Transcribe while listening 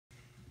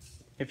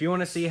If you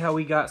want to see how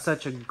we got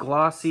such a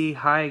glossy,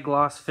 high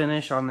gloss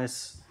finish on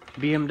this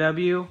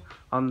BMW,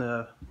 on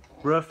the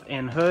roof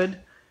and hood,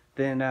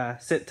 then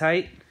sit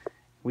tight.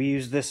 We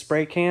use this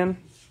spray can,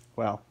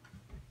 well,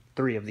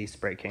 3 of these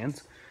spray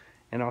cans,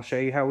 and I'll show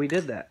you how we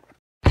did that.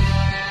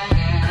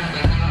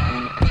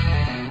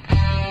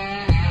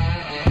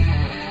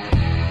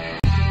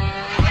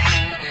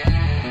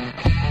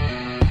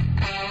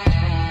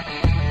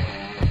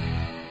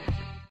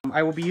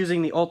 I will be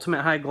using the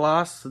Ultimate High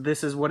Gloss.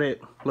 This is what it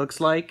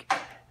looks like.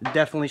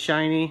 Definitely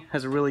shiny,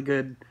 has a really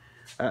good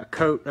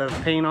coat of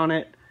paint on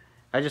it.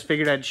 I just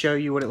figured I'd show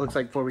you what it looks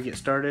like before we get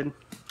started.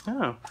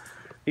 Oh,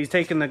 he's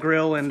taking the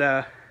grill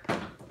and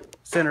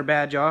center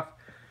badge off.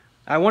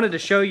 I wanted to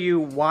show you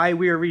why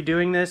we are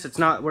redoing this.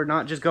 We're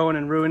not just going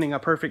and ruining a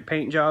perfect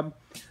paint job.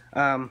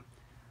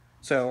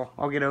 So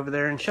I'll get over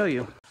there and show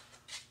you.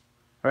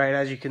 All right,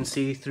 as you can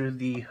see through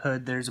the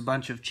hood, there's a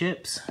bunch of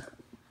chips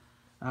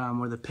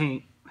where the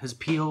paint has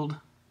peeled.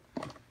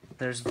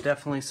 There's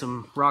definitely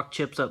some rock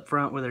chips up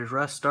front where there's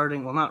rust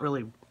starting. Well, not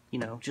really, you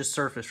know, just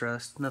surface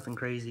rust, nothing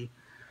crazy.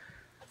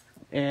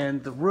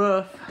 And the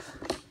roof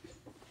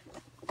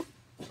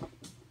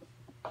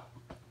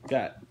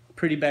got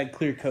pretty bad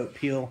clear coat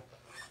peel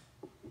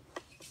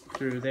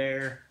through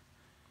there.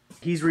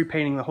 He's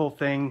repainting the whole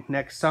thing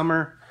next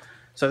summer.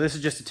 So this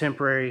is just a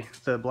temporary,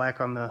 the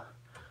black on the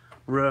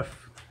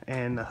roof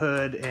and the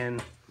hood,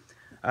 and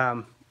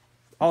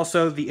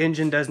also, the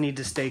engine does need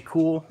to stay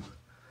cool,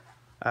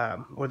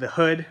 or the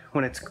hood,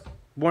 when it's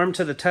warm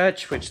to the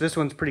touch, which this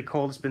one's pretty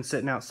cold. It's been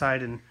sitting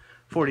outside in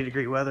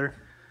 40-degree weather,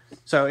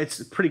 so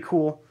it's pretty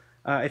cool.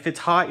 If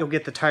it's hot, you'll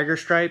get the tiger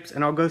stripes,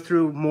 and I'll go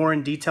through more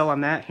in detail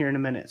on that here in a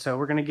minute. So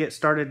we're going to get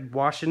started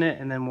washing it,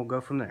 and then we'll go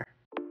from there.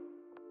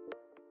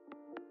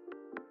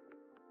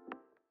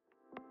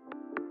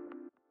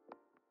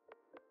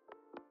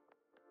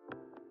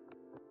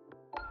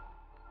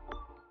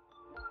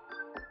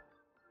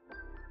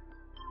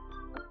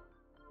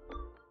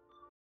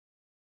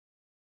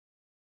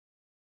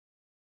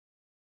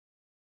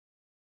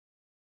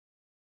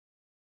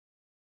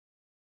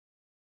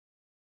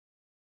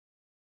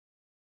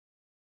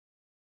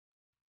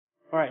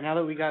 Alright, now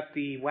that we got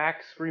the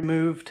wax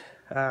removed,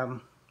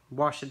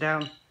 wash it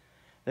down,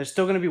 there's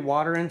still going to be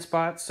water in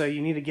spots, so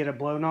you need to get a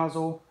blow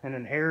nozzle and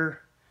an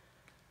air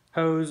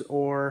hose,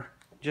 or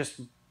just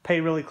pay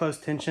really close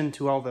attention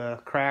to all the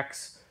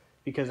cracks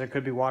because there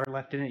could be water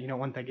left in it. You don't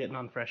want that getting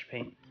on fresh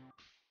paint.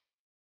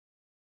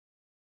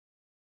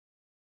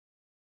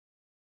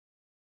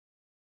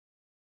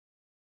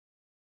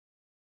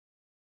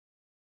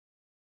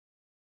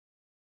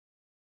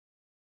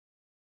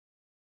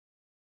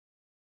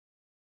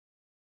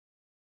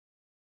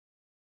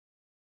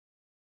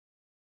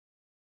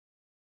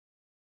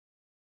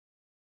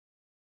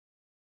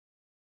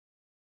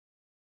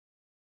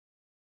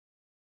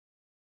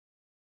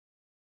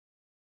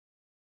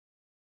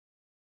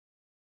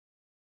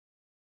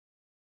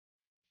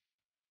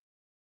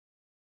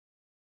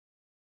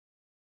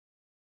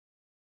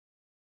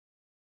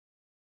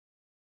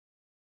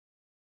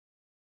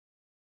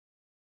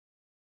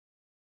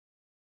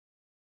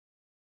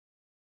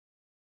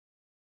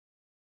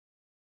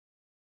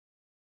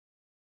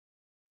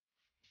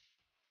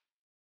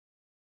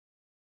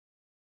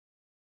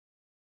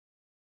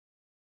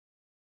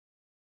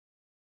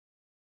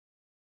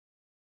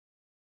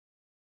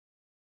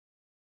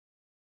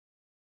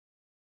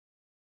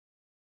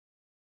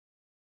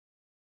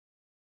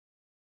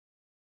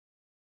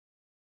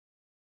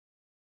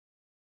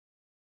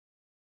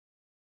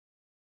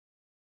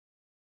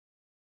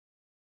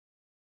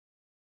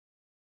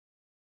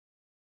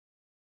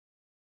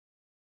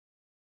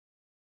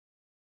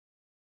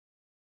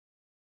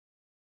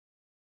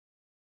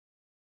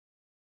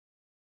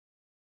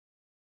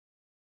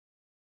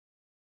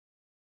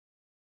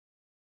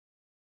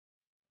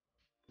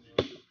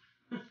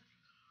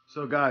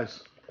 So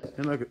guys,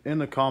 in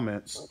the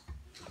comments,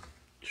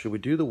 should we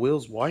do the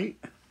wheels white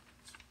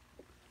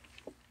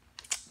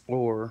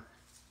or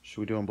should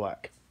we do them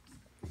black?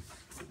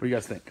 What do you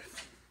guys think?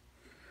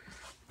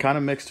 Kind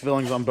of mixed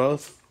feelings on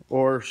both,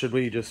 or should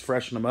we just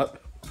freshen them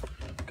up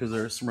because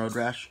there's some road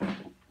rash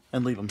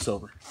and leave them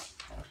silver?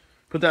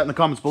 Put that in the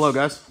comments below,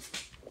 guys.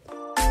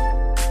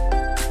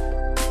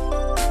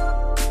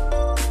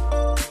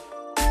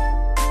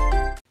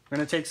 We're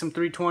going to take some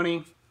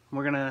 320,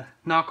 we're going to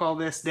knock all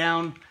this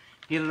down,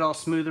 get it all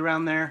smooth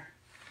around there.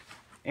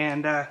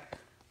 And I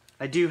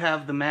do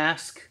have the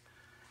mask.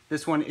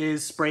 This one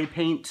is spray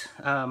paint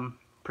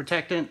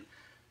protectant,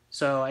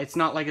 so it's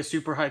not like a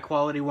super high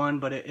quality one,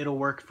 but it'll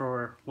work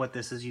for what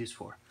this is used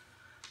for.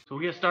 So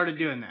we'll get started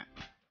doing that.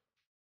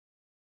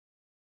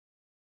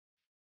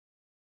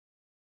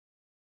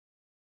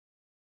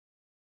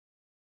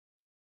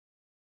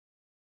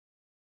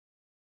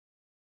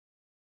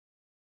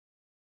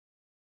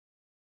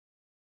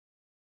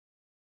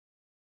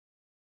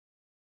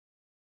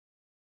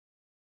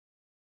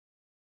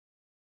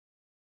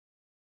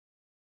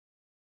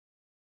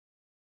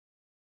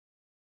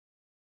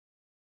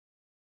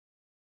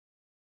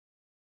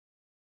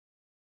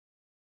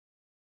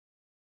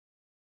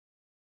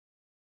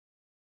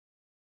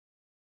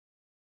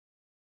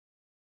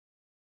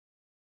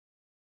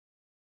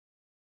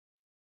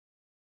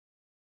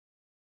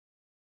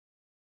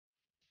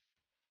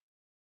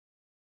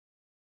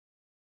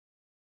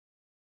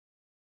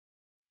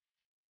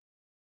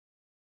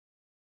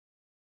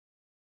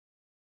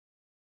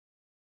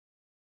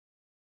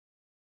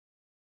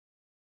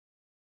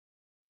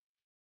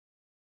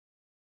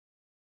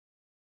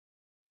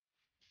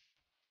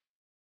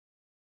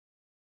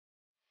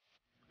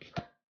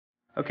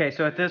 Okay,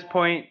 so at this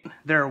point,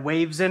 there are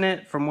waves in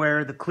it from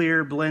where the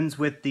clear blends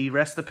with the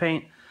rest of the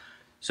paint.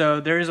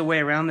 So there is a way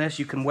around this.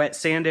 You can wet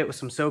sand it with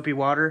some soapy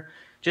water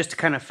just to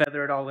kind of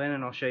feather it all in,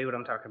 and I'll show you what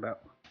I'm talking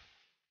about.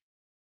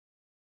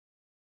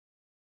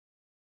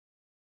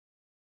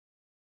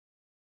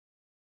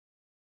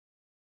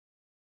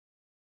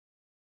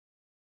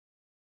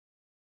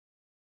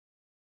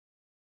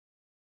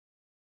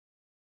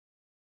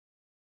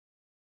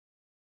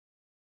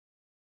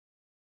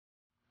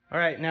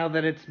 Alright, now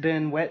that it's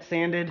been wet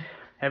sanded,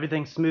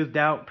 everything's smoothed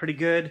out pretty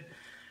good.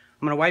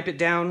 I'm going to wipe it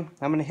down.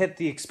 I'm going to hit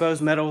the exposed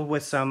metal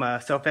with some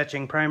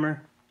self-etching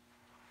primer.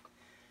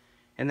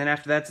 And then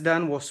after that's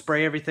done, we'll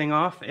spray everything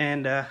off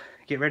and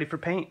get ready for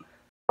paint.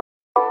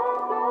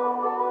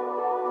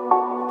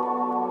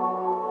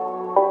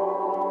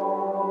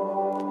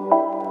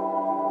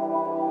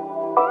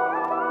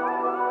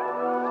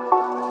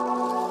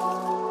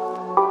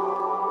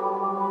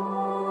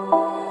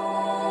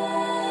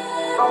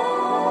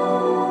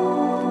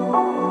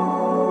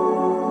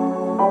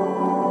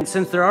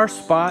 Since there are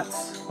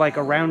spots like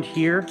around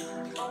here,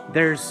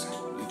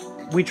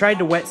 we tried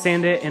to wet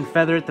sand it and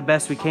feather it the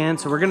best we can,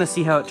 so we're gonna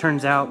see how it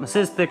turns out. This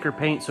is thicker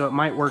paint, so it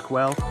might work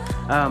well.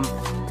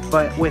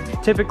 But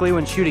typically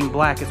when shooting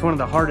black, it's one of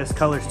the hardest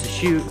colors to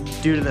shoot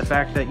due to the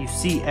fact that you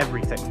see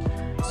everything.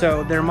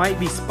 So there might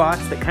be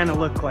spots that kind of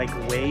look like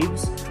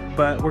waves,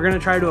 but we're gonna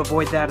try to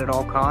avoid that at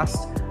all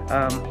costs.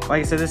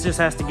 Like I said, this just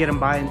has to get them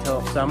by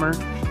until summer.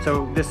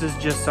 So this is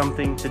just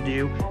something to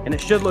do, and it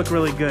should look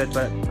really good,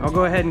 but I'll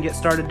go ahead and get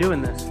started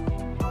doing this.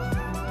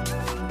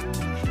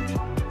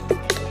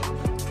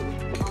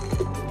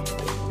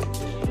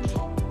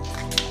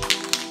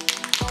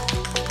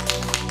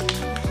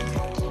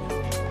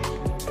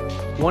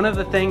 One of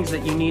the things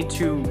that you need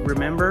to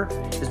remember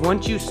is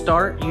once you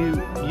start, you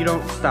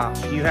don't stop.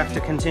 You have to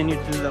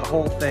continue through the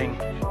whole thing,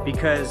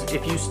 because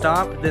if you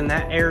stop, then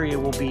that area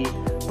will be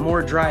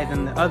more dry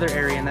than the other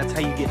area, and that's how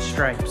you get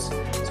stripes.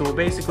 So we'll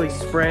basically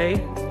spray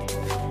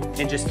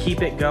and just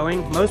keep it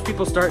going. Most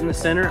people start in the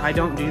center. I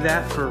don't do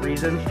that for a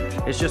reason.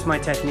 It's just my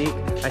technique.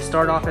 I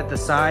start off at the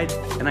side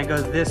and I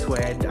go this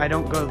way. I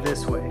don't go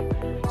this way.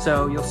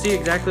 So you'll see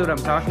exactly what I'm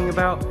talking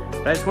about,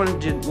 but I just wanted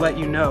to let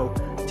you know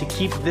to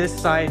keep this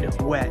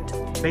side wet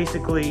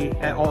basically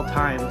at all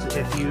times.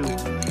 If you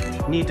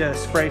need to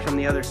spray from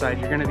the other side,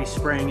 you're going to be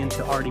spraying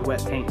into already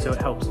wet paint, so it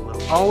helps a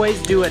little.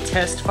 Always do a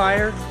test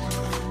fire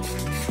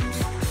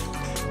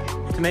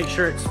to make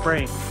sure it's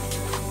spraying.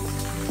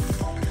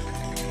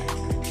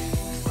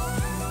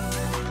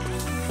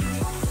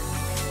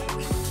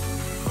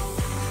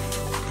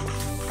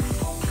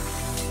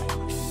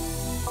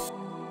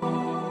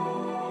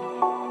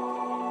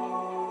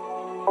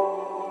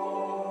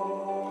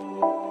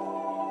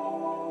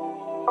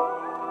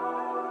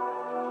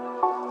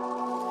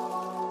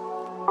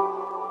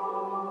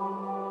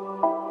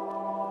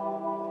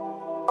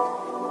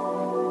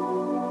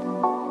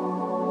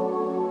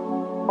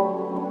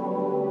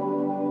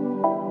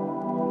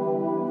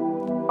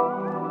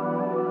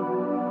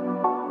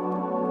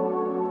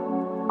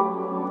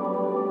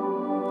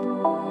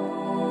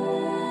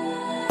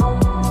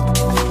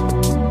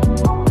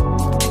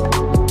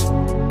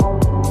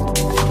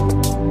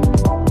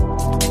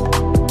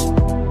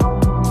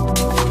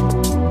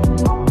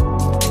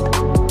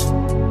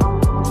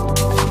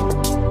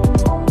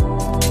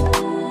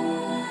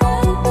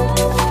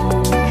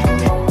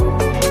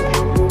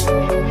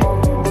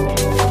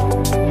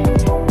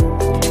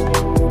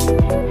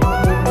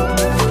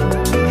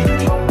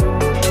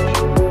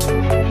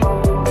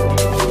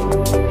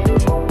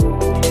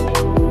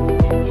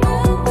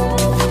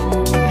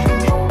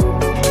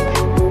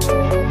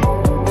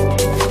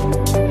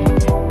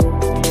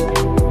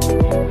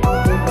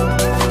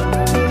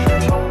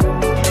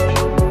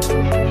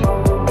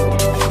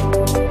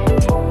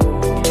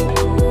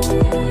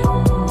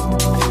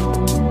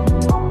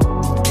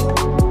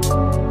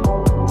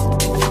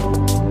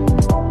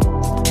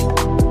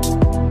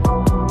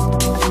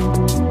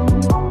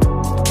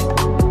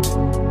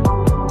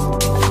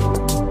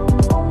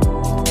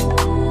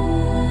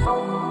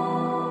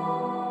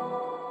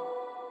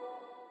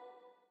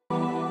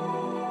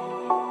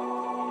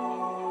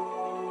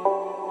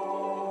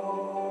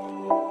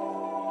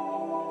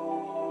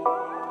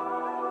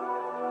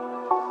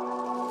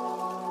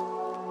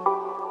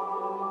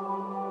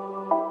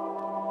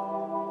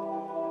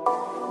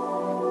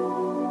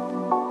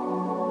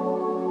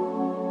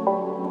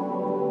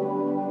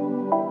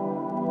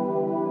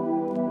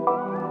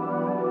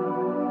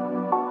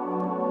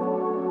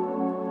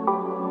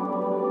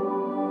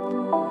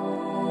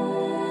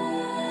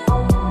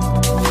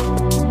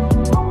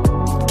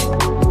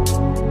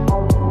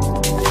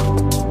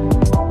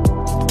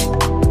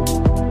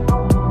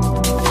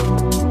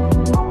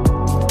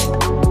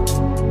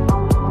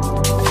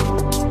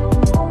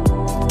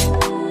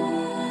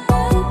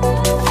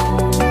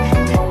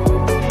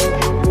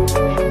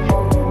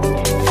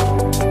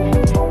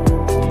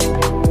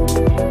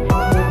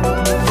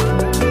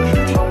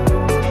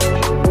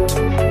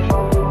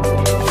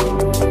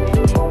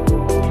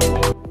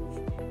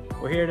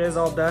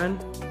 All done.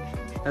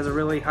 Has a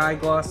really high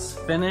gloss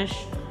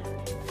finish.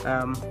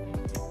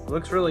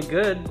 Looks really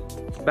good.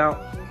 It's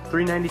about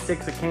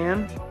 $3.96 a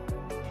can.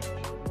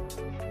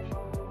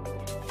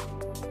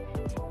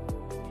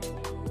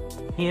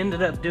 He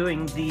ended up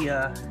doing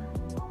the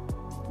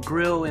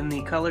grill and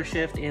the color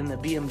shift in the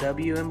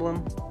BMW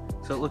emblem,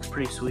 so it looks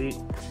pretty sweet.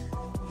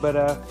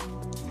 But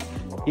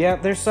yeah,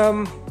 there's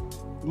some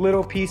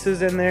little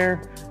pieces in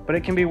there, but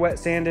it can be wet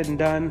sanded and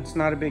done. It's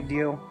not a big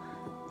deal.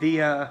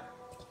 The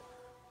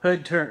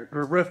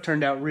roof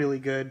turned out really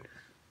good,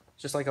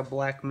 just like a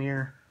black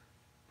mirror.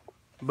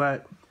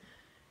 But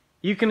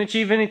you can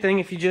achieve anything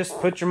if you just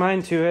put your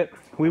mind to it.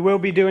 We will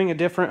be doing a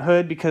different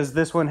hood because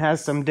this one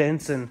has some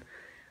dents, and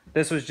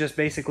this was just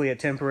basically a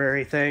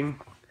temporary thing.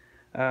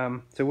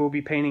 So we'll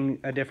be painting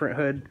a different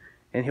hood,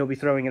 and he'll be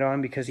throwing it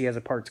on because he has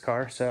a parts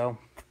car. So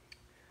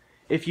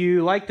if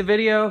you like the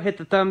video, hit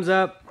the thumbs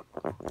up.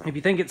 If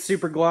you think it's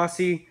super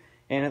glossy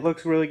and it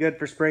looks really good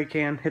for spray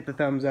can, hit the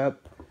thumbs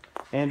up.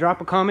 And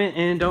drop a comment,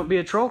 and don't be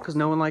a troll because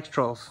no one likes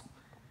trolls.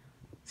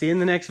 See you in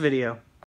the next video.